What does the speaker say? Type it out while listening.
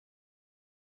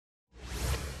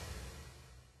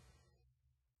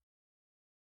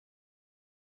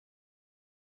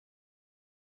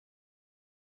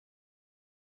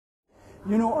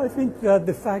You know, I think that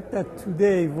the fact that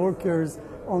today workers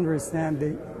understand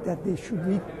that they should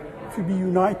need to be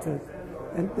united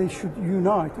and they should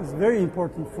unite is very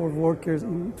important for workers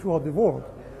throughout the world.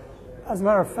 As a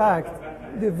matter of fact,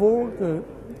 the world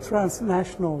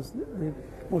transnationals, the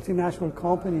multinational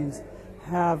companies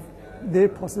have their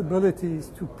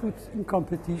possibilities to put in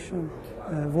competition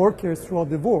workers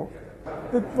throughout the world.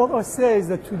 But what I say is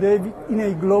that today, in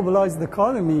a globalized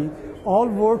economy, all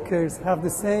workers have the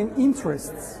same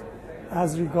interests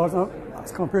as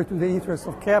compared to the interests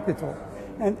of capital.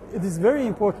 And it is very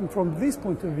important from this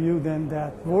point of view then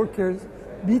that workers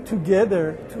be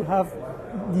together to have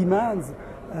demands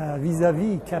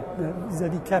vis-à-vis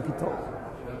capital.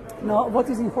 Now, what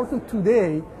is important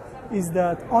today is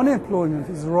that unemployment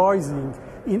is rising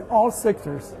in all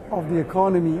sectors of the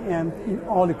economy and in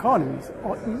all economies,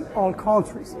 or in all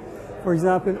countries. For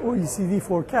example, OECD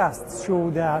forecasts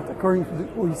show that, according to the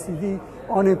OECD,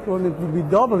 unemployment will be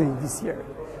doubling this year.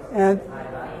 And